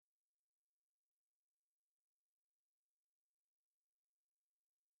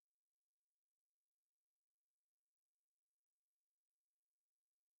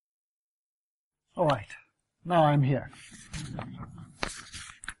All right, now I'm here.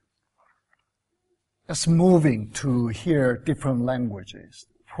 It's moving to hear different languages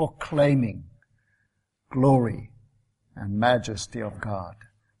proclaiming glory and majesty of God.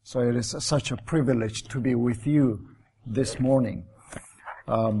 So it is such a privilege to be with you this morning.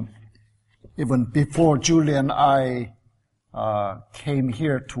 Even before Julie and I came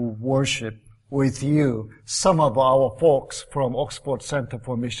here to worship with you, some of our folks from Oxford Center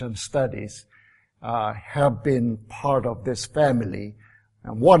for Mission Studies have been part of this family.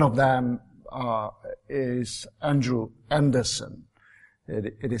 And one of them is Andrew Anderson.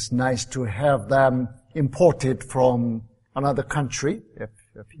 It is nice to have them imported from another country, if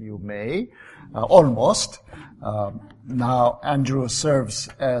you may, almost. Now Andrew serves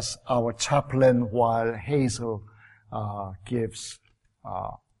as our chaplain while Hazel gives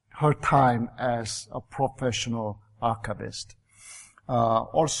her time as a professional archivist.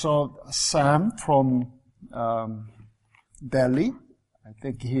 Also Sam from Delhi. I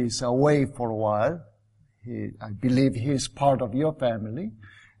think he's away for a while. I believe he is part of your family.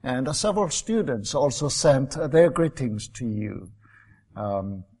 And several students also sent their greetings to you.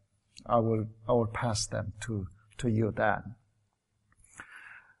 I will pass them to you then.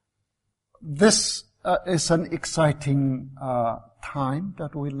 This is an exciting time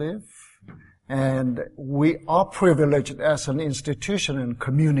that we live, and we are privileged as an institution and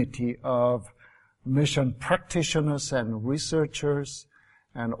community of mission practitioners and researchers,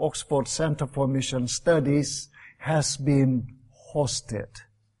 and Oxford Center for Mission Studies has been hosted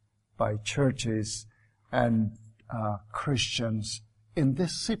by churches and Christians in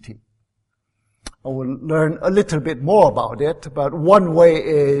this city. I will learn a little bit more about it, but one way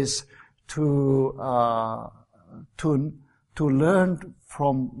is to learn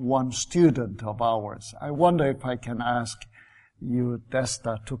from one student of ours. I wonder if I can ask you,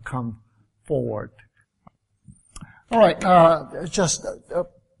 Desta, to come forward. All right,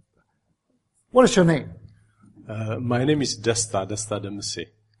 what is your name? My name is Desta Demise.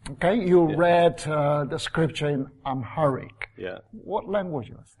 Okay, you read the scripture in Amharic. Yeah. What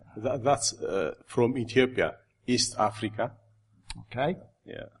language was that? That's from Ethiopia, East Africa. Okay.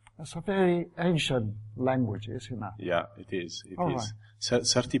 Yeah. That's a very ancient language, isn't it? Yeah, it is. It All is.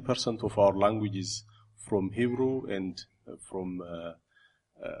 30% of our language is from Hebrew and from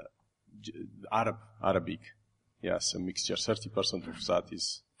Arabic. Yes, a mixture. 30% of that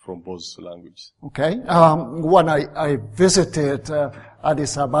is from both languages. Okay. When I visited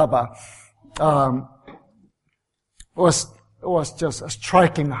Addis Ababa, was just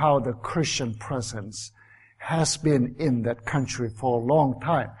striking how the Christian presence has been in that country for a long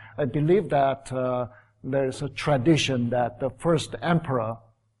time. I believe that there is a tradition that the first emperor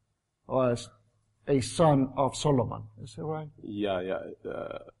was a son of Solomon. Is that right? Yeah.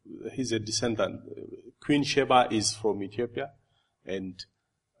 He's a descendant. Queen Sheba is from Ethiopia, and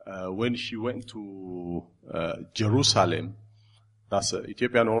when she went to Jerusalem, that's the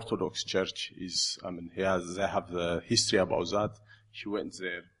Ethiopian Orthodox Church they have the history about that. She went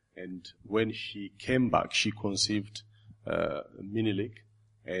there, and when she came back, she conceived Menelik,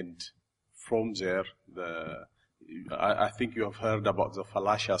 and from there, I think you have heard about the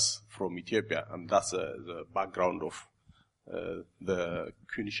Falashas from Ethiopia, and that's the background of the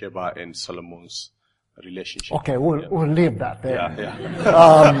Queen Sheba and Solomon's relationship. Okay, we'll leave that there. Yeah.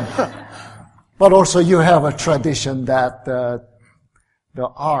 But also you have a tradition that the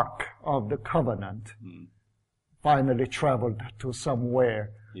Ark of the Covenant finally traveled to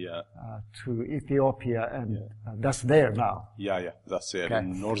somewhere, to Ethiopia, and that's there now. Yeah, that's there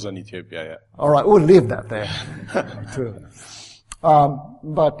in northern Ethiopia, yeah. All right, we'll leave that there too.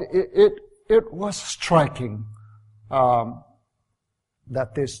 But it was striking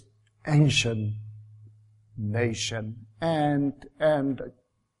that this ancient nation and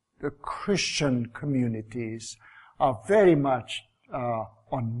the Christian communities are very much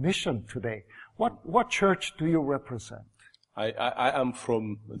on mission today. What church do you represent? I am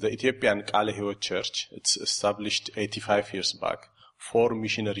from the Ethiopian Kale Hewot Church. It's established 85 years back. 4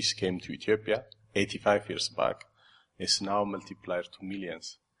 missionaries came to Ethiopia 85 years back. It's now multiplied to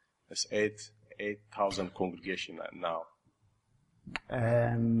millions. It's 8,000 congregation now.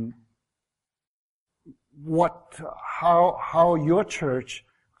 And how your church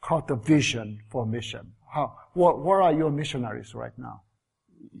caught the vision for mission? Where are your missionaries right now?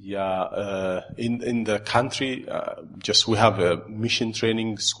 Yeah, in the country, we have a mission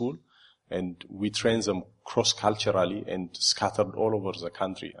training school, and we train them cross-culturally and scattered all over the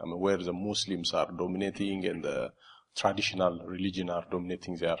country. Where the Muslims are dominating and the traditional religion are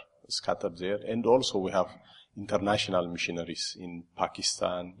dominating, they are scattered there. And also we have international missionaries in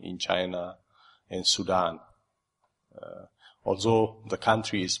Pakistan, in China, and Sudan. Although the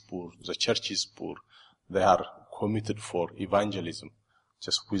country is poor, the church is poor, they are committed for evangelism.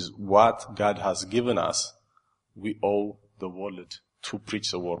 Just with what God has given us, we owe the world to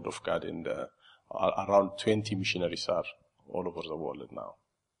preach the word of God, and around 20 missionaries are all over the world now.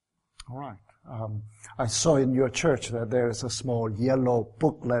 All right. I saw in your church that there is a small yellow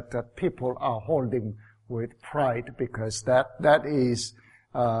booklet that people are holding with pride, because that is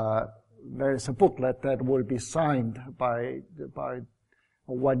there is a booklet that will be signed by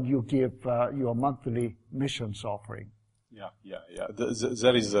when you give your monthly missions offering. Yeah.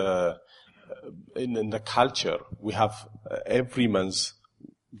 There is in the culture, we have every month,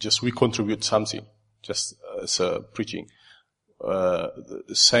 just we contribute something, just as preaching,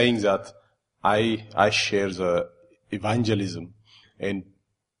 saying that I share the evangelism, and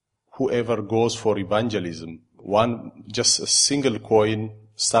whoever goes for evangelism, just a single coin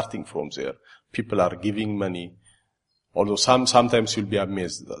starting from there, people are giving money. Although sometimes you'll be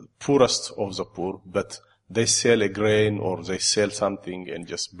amazed, the poorest of the poor, but they sell a grain or they sell something and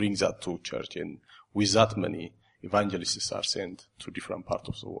just bring that to church, and with that money, evangelists are sent to different parts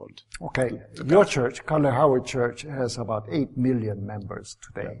of the world. Okay, your church, Calais Howard Church, has about 8 million members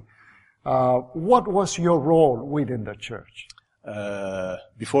today. Yeah. What was your role within the church?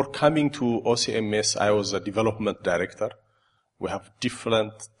 Before coming to OCMS, I was a development director. We have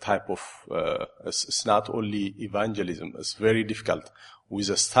different type of, it's not only evangelism, it's very difficult. With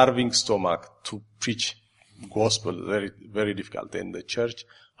a starving stomach to preach gospel, very, very difficult. And the church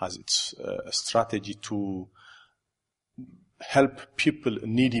has its strategy to help people,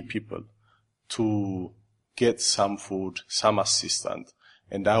 needy people, to get some food, some assistance.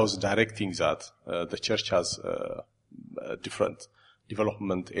 And I was directing that. The church has different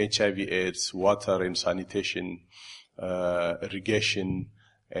development, HIV/AIDS, water and sanitation, irrigation,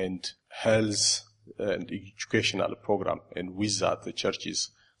 and health and educational program. And with that, the church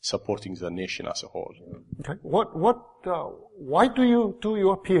is supporting the nation as a whole. Okay. Why do you do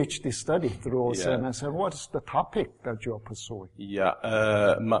your PhD study through OCMS, and what is the topic that you are pursuing? Yeah,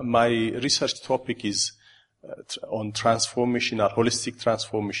 my research topic is on holistic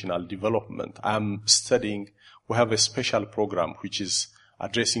transformational development. I'm studying, we have a special program which is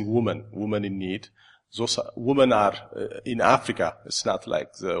addressing women in need. Those women are in Africa. It's not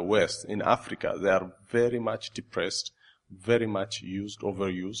like the West. In Africa, they are very much depressed, very much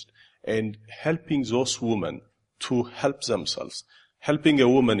overused, and helping those women to help themselves. Helping a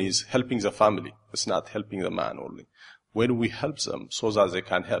woman is helping the family. It's not helping the man only. When we help them so that they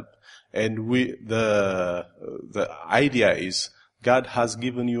can help. And the idea is God has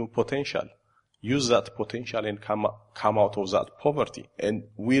given you potential. Use that potential and come out of that poverty. And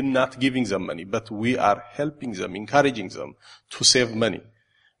we're not giving them money, but we are helping them, encouraging them to save money.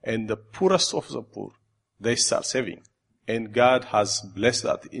 And the poorest of the poor, they start saving. And God has blessed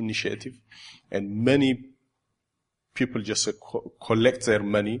that initiative. And many people just collect their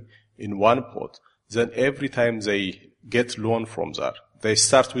money in one pot. Then every time they get loan from that, they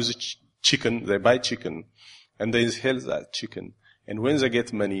start with chicken, they buy chicken, and they sell that chicken. And when they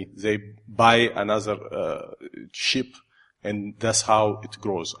get money, they buy another sheep, and that's how it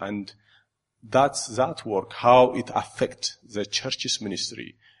grows. And that's that work, how it affects the church's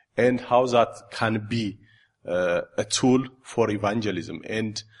ministry, and how that can be a tool for evangelism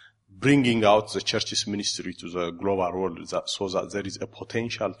and bringing out the church's ministry to the global world, so that there is a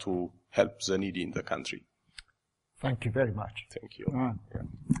potential to help the needy in the country. Thank you very much. Thank you. All right.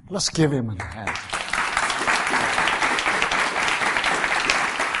 Let's give him a hand.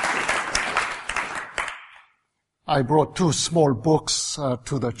 I brought 2 small books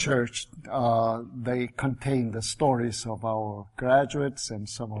to the church. They contain the stories of our graduates and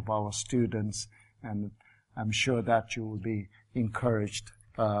some of our students, and I'm sure that you will be encouraged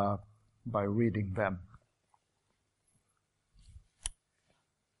by reading them.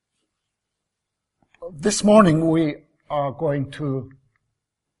 This morning we are going to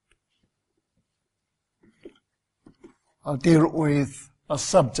deal with a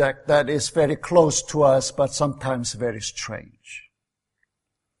subject that is very close to us, but sometimes very strange.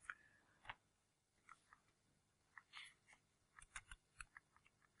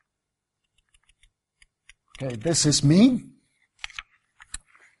 Okay, this is me.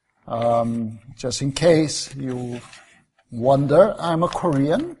 Just in case you wonder, I'm a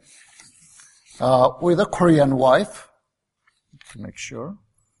Korean with a Korean wife, to make sure.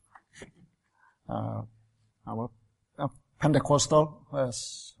 I'm a Pentecostal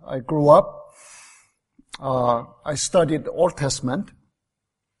as I grew up. I studied Old Testament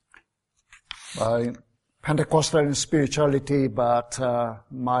by Pentecostal in spirituality, but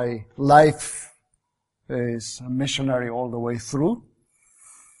my life is a missionary all the way through.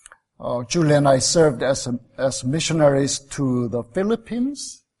 Julie and I served as missionaries to the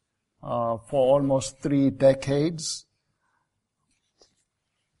Philippines for almost 3 decades.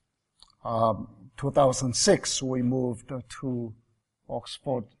 2006, we moved to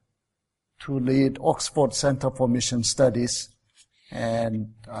Oxford to lead Oxford Center for Mission Studies,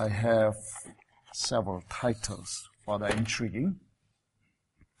 and I have several titles for the intriguing.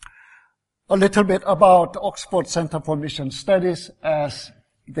 A little bit about Oxford Center for Mission Studies, as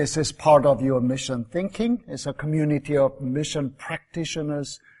this is part of your mission thinking. It's a community of mission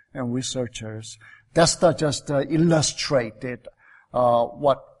practitioners and researchers. Desta just illustrated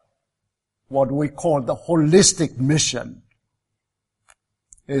what we call the holistic mission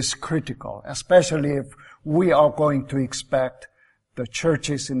is critical, especially if we are going to expect the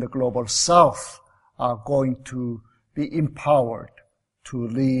churches in the global south are going to be empowered to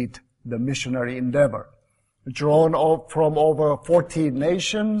lead the missionary endeavor. Drawn from over 40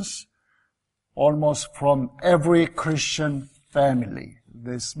 nations, almost from every Christian family.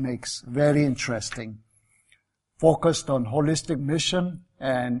 This makes very interesting. Focused on holistic mission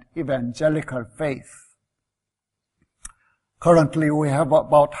and evangelical faith. Currently, we have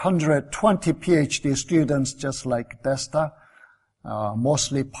about 120 PhD students just like Desta,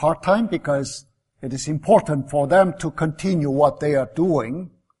 mostly part-time because it is important for them to continue what they are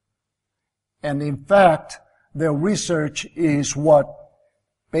doing. And in fact, their research is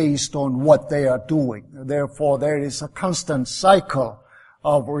based on what they are doing. Therefore, there is a constant cycle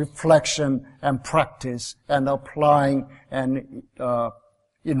of reflection and practice and applying and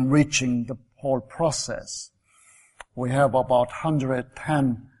enriching the whole process. We have about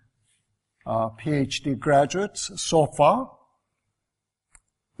 110 PhD graduates so far.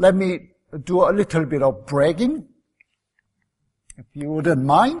 Let me do a little bit of bragging, if you wouldn't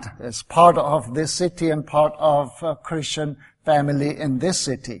mind, as part of this city and part of a Christian family in this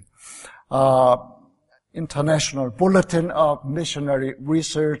city. International Bulletin of Missionary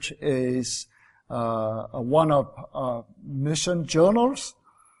Research is one of mission journals.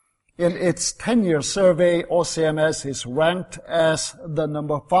 In its 10-year survey, OCMS is ranked as the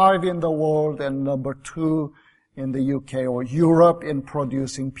number 5 in the world and number 2 in the UK or Europe in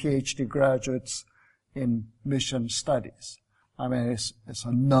producing PhD graduates in mission studies. I mean, it's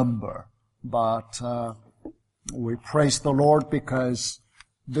a number, but we praise the Lord because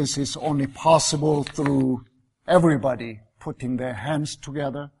this is only possible through everybody putting their hands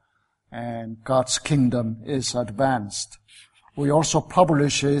together, and God's kingdom is advanced. We also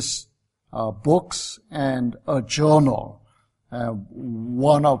publishes books and a journal.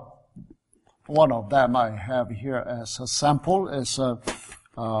 One of them I have here as a sample is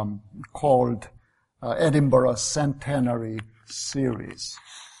called Edinburgh Centenary Series.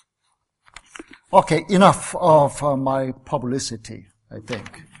 Okay, enough of my publicity, I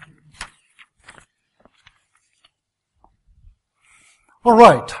think. All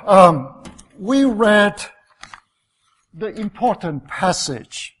right, we read the important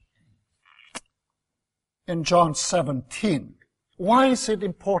passage in John 17. Why is it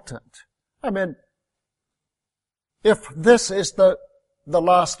important? I mean, if this is the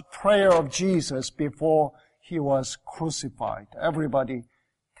last prayer of Jesus before he was crucified, everybody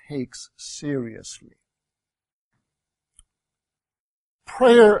takes seriously.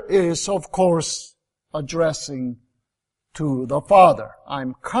 Prayer is, of course, addressing to the Father.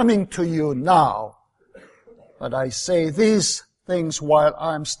 I'm coming to you now, but I say these things while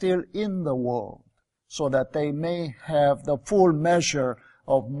I'm still in the world, so that they may have the full measure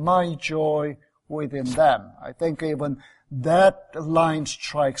of my joy within them. I think even that line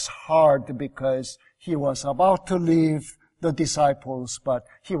strikes hard because he was about to leave the disciples, but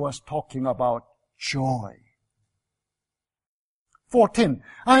he was talking about joy. 14,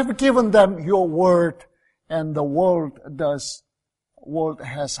 I have given them your word, and the world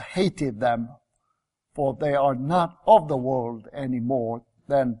has hated them, for they are not of the world any more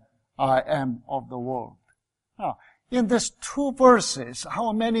than I am of the world. Now, in these 2 verses,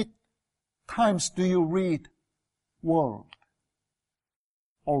 how many times do you read world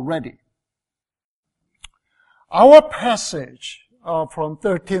already? Our passage from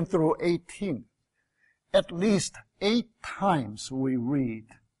 13 through 18, at least 8 times we read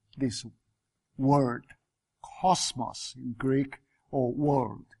this word, cosmos in Greek, or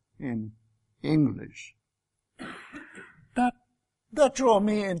world in English. That drew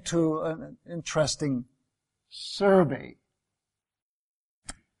me into an interesting survey.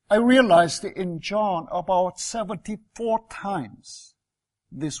 I realized in John about 74 times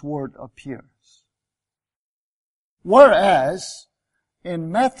this word appears. Whereas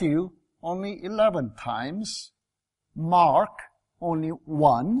in Matthew, only 11 times, Mark only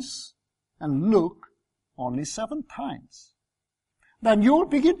once, and Luke only 7 times. Then you'll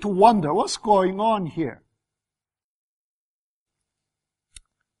begin to wonder what's going on here.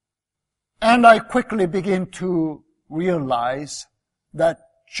 And I quickly begin to realize that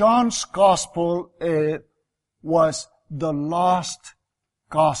John's gospel was the last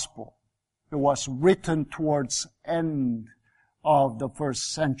gospel. It was written towards end of the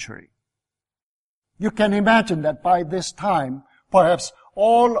first century. You can imagine that by this time, perhaps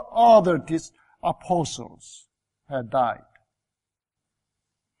all other apostles had died.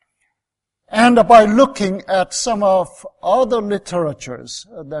 And by looking at some of other literatures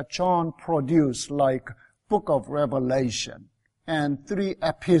that John produced, like Book of Revelation and 3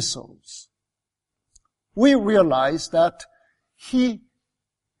 epistles, we realize that he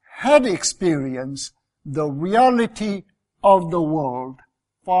had experienced the reality of the world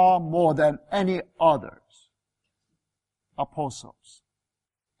far more than any others apostles.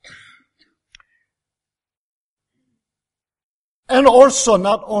 And also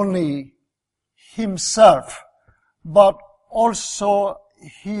not only himself, but also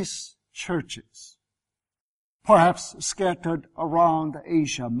his churches, perhaps scattered around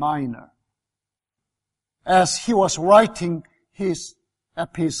Asia Minor. As he was writing his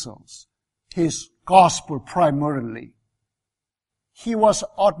epistles, his gospel primarily, he was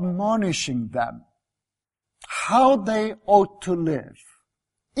admonishing them how they ought to live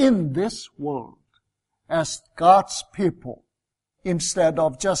in this world as God's people, instead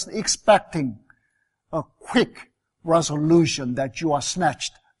of just expecting a quick resolution that you are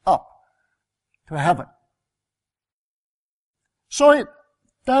snatched up to heaven. So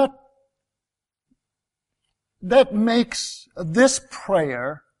that makes this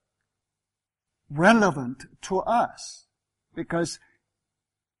prayer relevant to us, because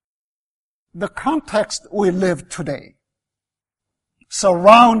the context we live today,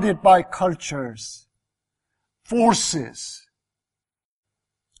 surrounded by cultures, forces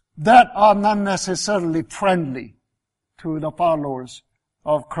that are not necessarily friendly to the followers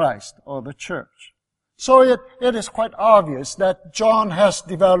of Christ or the church. So it is quite obvious that John has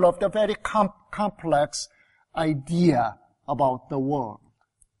developed a very complex idea about the world.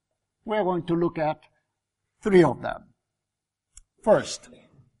 We're going to look at 3 of them. First,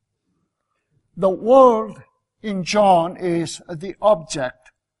 the world in John is the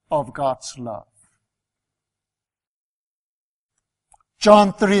object of God's love.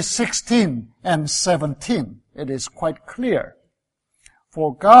 John 3:16 and 17, it is quite clear.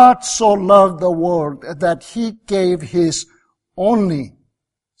 For God so loved the world that he gave his only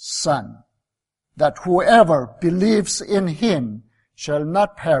Son, that whoever believes in him shall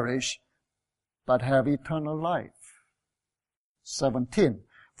not perish, but have eternal life. 17.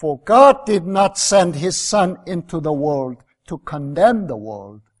 For God did not send his Son into the world to condemn the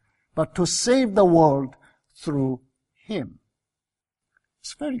world, but to save the world through him.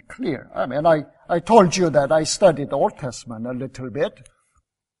 It's very clear. I mean, I told you that I studied the Old Testament a little bit.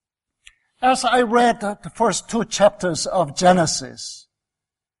 As I read the first 2 chapters of Genesis,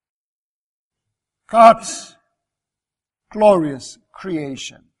 God's glorious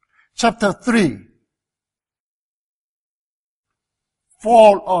creation. Chapter 3,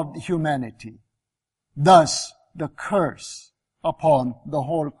 fall of humanity, thus the curse upon the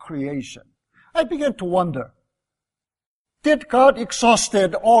whole creation. I began to wonder, did God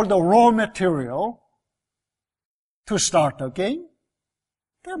exhausted all the raw material to start again?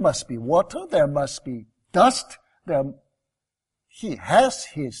 There must be water, there must be dust, he has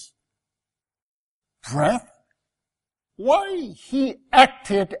his breath. Why he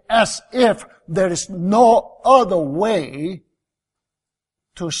acted as if there is no other way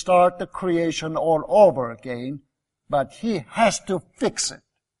to start the creation all over again, but he has to fix it.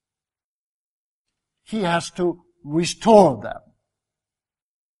 He has to restore them.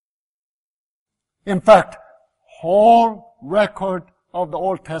 In fact, whole record of the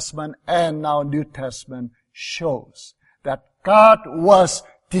Old Testament and now New Testament shows that God was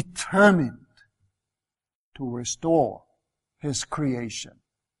determined to restore his creation.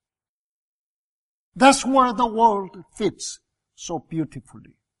 That's where the world fits so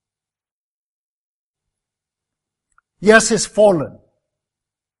beautifully. Yes, it's fallen,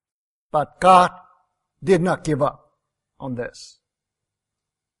 but God did not give up on this.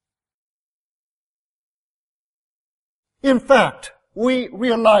 In fact, we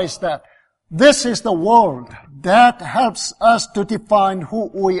realize that this is the world that helps us to define who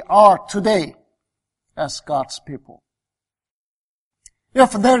we are today as God's people.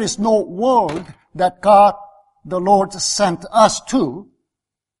 If there is no world that God, the Lord, sent us to,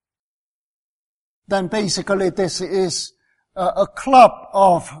 then basically this is a club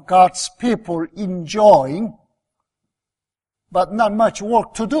of God's people enjoying, but not much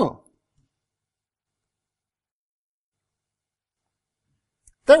work to do.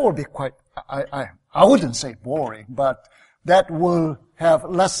 That will be quite, I wouldn't say boring, but that will have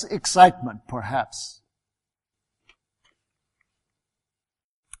less excitement, perhaps.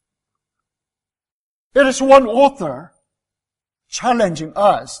 There is one author challenging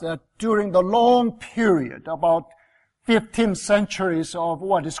us that during the long period, about 15 centuries of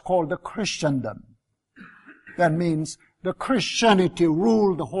what is called the Christendom, that means the Christianity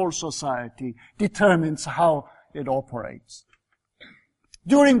ruled the whole society, determines how it operates.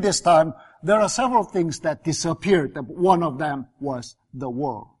 During this time, there are several things that disappeared. One of them was the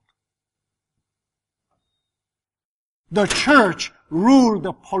world. The church ruled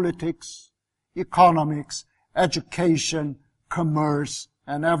the politics, economics, education, commerce,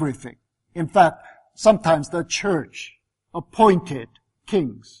 and everything. In fact, sometimes the church appointed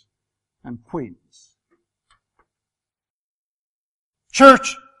kings and queens.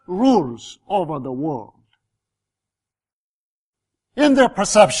 Church rules over the world. In their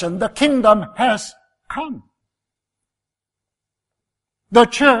perception, the kingdom has come. The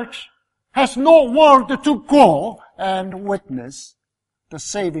church has no world to go and witness the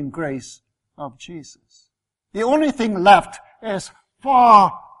saving grace of Jesus. The only thing left is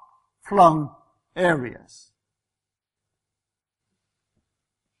far-flung areas.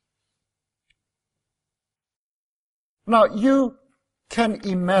 Now, you can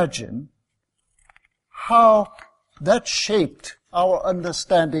imagine how that shaped our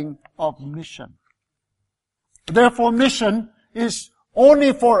understanding of mission. Therefore, mission is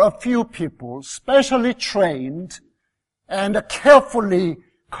only for a few people, specially trained and carefully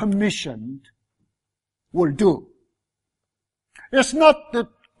commissioned, will do. It's not the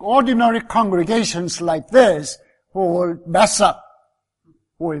ordinary congregations like this who will mess up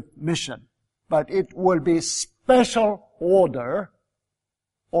with mission, but it will be special order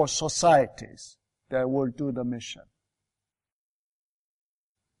or societies that will do the mission.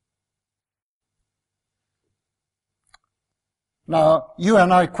 Now, you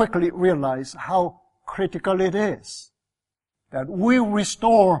and I quickly realize how critical it is that we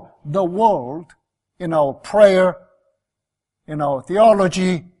restore the world in our prayer, in our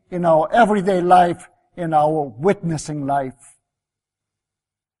theology, in our everyday life, in our witnessing life,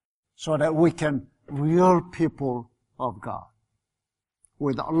 so that we can real people of God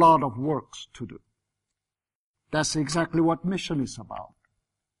with a lot of works to do. That's exactly what mission is about.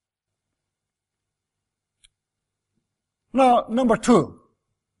 Now, number two,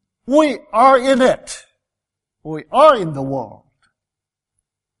 we are in it. We are in the world,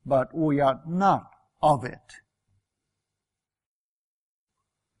 but we are not of it.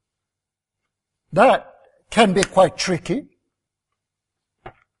 That can be quite tricky.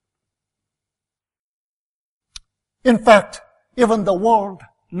 In fact, even the world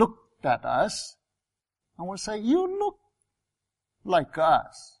looked at us and will say, you look like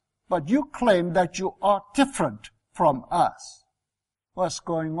us, but you claim that you are different from us. What's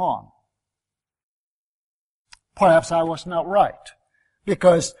going on? Perhaps I was not right,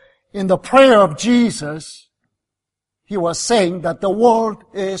 because in the prayer of Jesus, he was saying that the world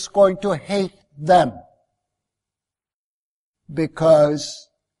is going to hate them because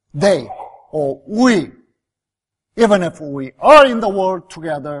they, or we, even if we are in the world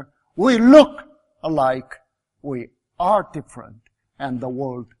together, we look alike, we are different, and the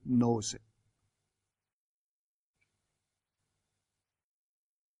world knows it.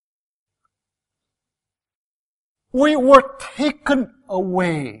 We were taken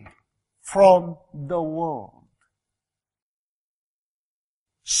away from the world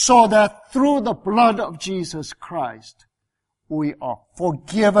so that through the blood of Jesus Christ, we are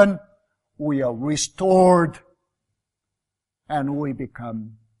forgiven, we are restored, and we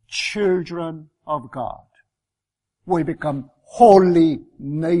become children of God. We become holy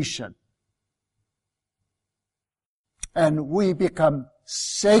nation. And we become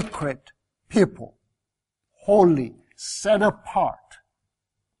sacred people. Holy, set apart.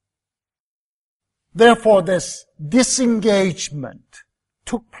 Therefore, this disengagement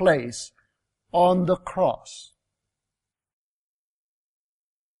took place on the cross.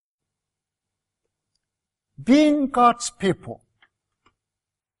 Being God's people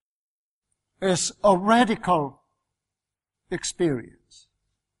is a radical experience.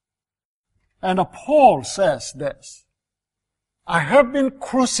 And Paul says this, I have been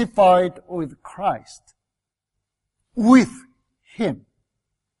crucified with Christ. With him.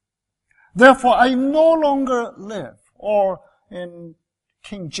 Therefore, I no longer live, or in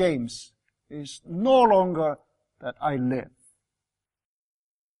King James, is no longer that I live,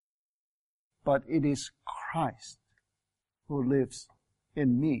 but it is Christ who lives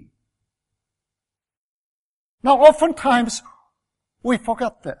in me. Now, oftentimes, we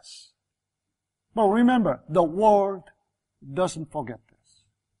forget this. But remember, the world doesn't forget this,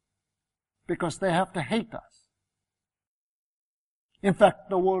 because they have to hate us. In fact,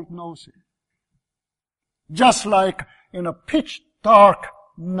 the world knows it. Just like in a pitch dark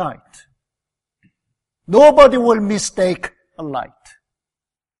night, nobody will mistake a light.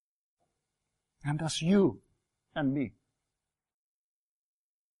 And that's you and me.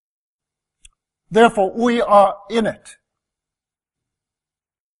 Therefore, we are in it,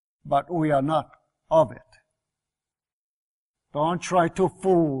 but we are not of it. Don't try to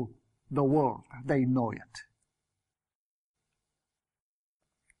fool the world. They know it.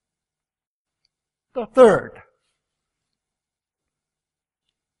 The third,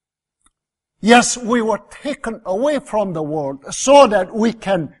 yes, we were taken away from the world so that we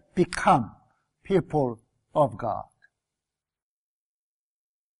can become people of God.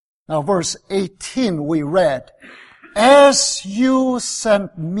 Now, verse 18 we read, "As you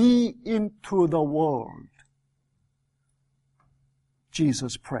sent me into the world,"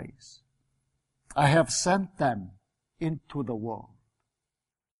 Jesus prays, "I have sent them into the world."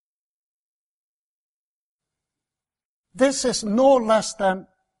 This is no less than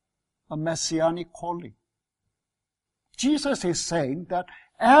a messianic calling. Jesus is saying that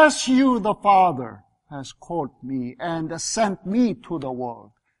as you, the Father, has called me and sent me to the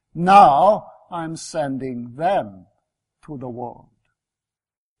world, now I'm sending them to the world.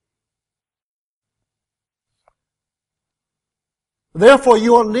 Therefore,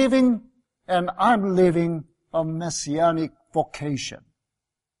 you are living and I'm living a messianic vocation.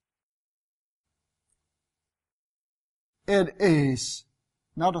 It is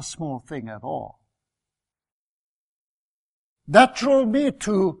not a small thing at all. That drove me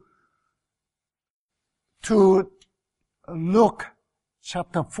to Luke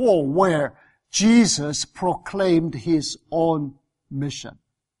chapter 4, where Jesus proclaimed his own mission,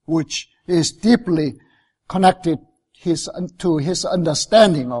 which is deeply connected to his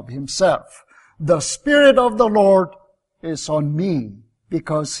understanding of himself. "The Spirit of the Lord is on me,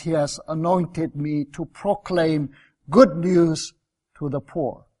 because he has anointed me to proclaim good news to the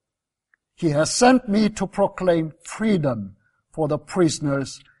poor. He has sent me to proclaim freedom for the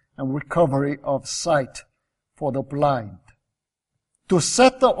prisoners and recovery of sight for the blind, to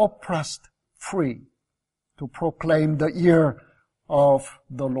set the oppressed free, to proclaim the year of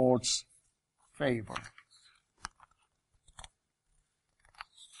the Lord's favor."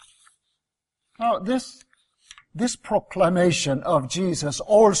 Now, this proclamation of Jesus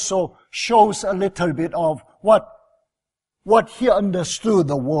also shows a little bit of what he understood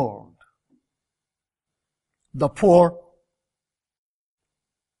the world. The poor,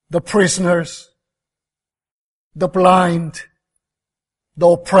 the prisoners, the blind, the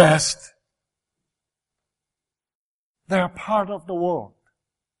oppressed. They are part of the world.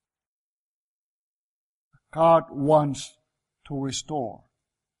 God wants to restore.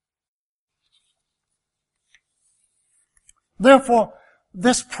 Therefore,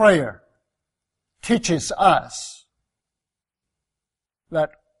 this prayer teaches us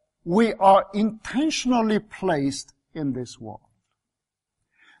that we are intentionally placed in this world.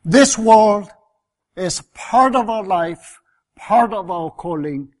 This world is part of our life, part of our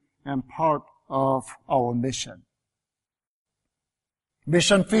calling, and part of our mission.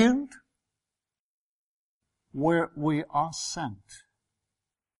 Mission field, where we are sent.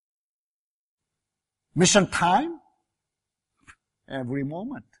 Mission time, every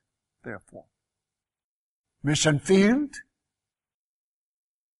moment, therefore. Mission field,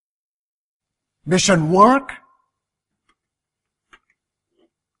 mission work,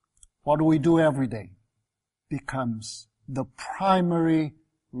 what do we do every day, becomes the primary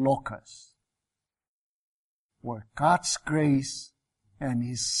locus where God's grace and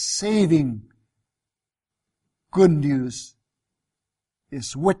his saving good news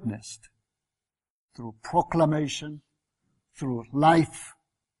is witnessed through proclamation, through life,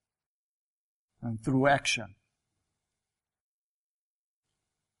 and through action.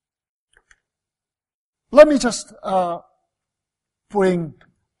 Let me just bring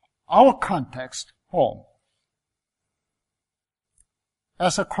our context home.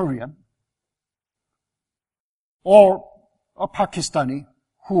 As a Korean, or a Pakistani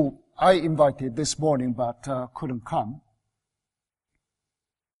who I invited this morning but couldn't come,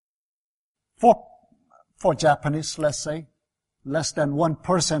 for Japanese, let's say, less than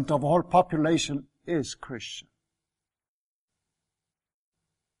 1% of all population is Christian.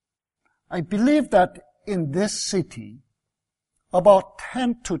 I believe that in this city, about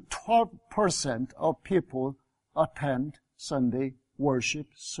 10 to 12% of people attend Sunday worship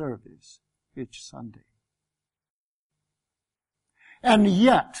service each Sunday. And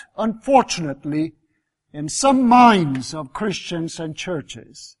yet, unfortunately, in some minds of Christians and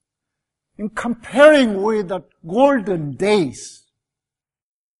churches, in comparing with the golden days,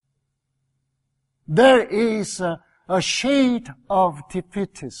 there is a shade of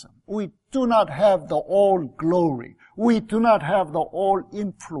defeatism. We do not have the all glory. We do not have the all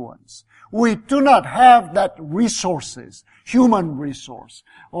influence. We do not have that resources, human resource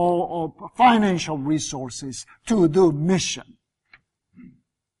or financial resources to do mission.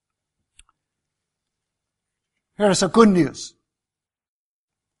 Here's the good news.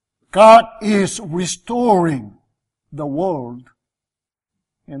 God is restoring the world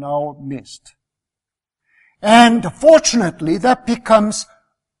in our midst. And fortunately, that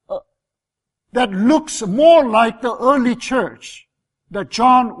looks more like the early church that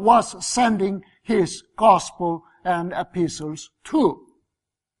John was sending his gospel and epistles to.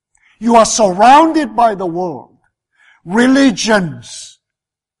 You are surrounded by the world, religions,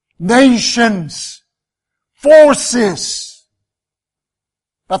 nations, forces.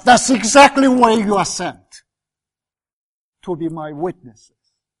 But that's exactly where you are sent, to be my witnesses.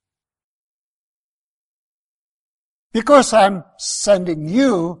 Because I'm sending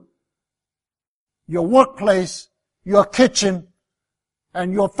you, your workplace, your kitchen,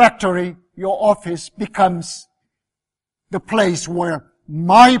 and your factory, your office becomes the place where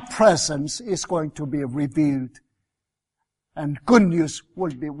my presence is going to be revealed and good news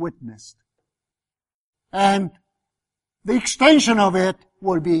will be witnessed. And the extension of it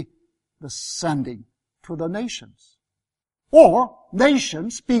will be the sending to the nations. Or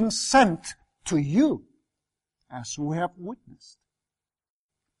nations being sent to you, as we have witnessed.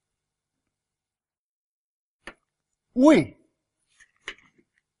 We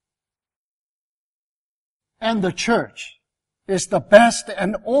and the church is the best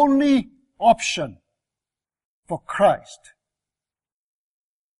and only option for Christ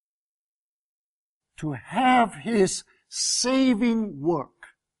to have His saving work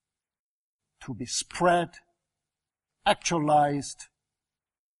to be spread, actualized,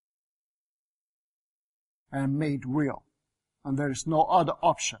 and made real. And there is no other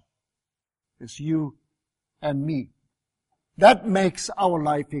option. It's you and me. That makes our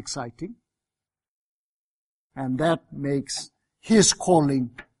life exciting. And that makes His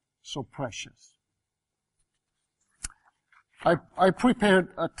calling so precious. I prepared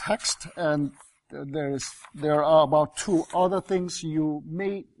a text, and there are about 2 other things you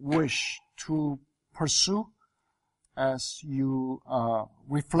may wish to pursue as you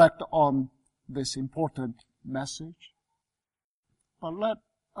reflect on this important message. But let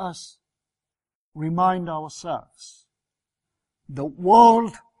us remind ourselves, the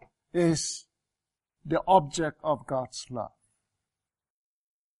world is the object of God's love.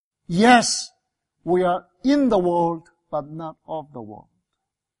 Yes, we are in the world, but not of the world.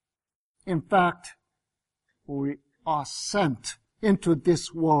 In fact, we are sent into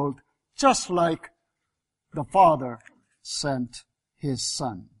this world just like the Father sent His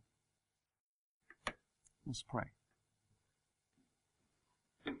Son. Let's pray.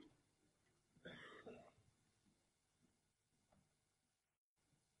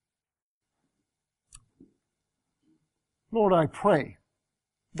 Lord, I pray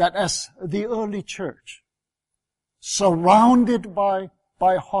that as the early church, surrounded by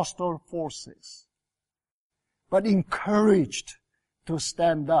hostile forces, but encouraged to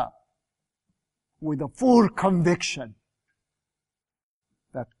stand up with a full conviction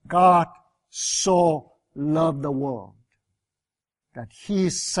that God so loved the world that He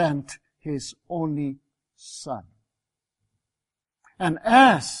sent His only Son. And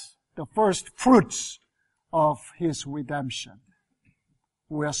as the first fruits of His redemption,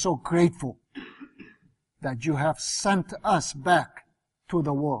 we are so grateful that You have sent us back to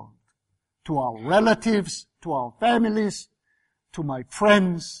the world, to our relatives, to our families, to my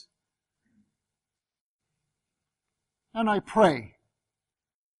friends. And I pray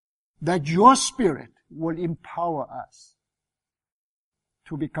that Your Spirit will empower us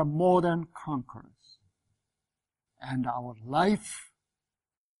to become more than conquerors. And our life,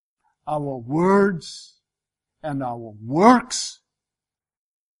 our words, and our works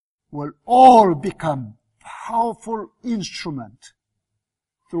will all become powerful instrument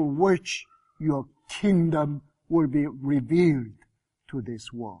through which Your kingdom will be revealed to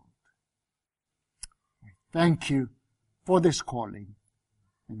this world. Thank You for this calling.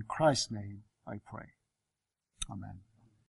 In Christ's name I pray. Amen.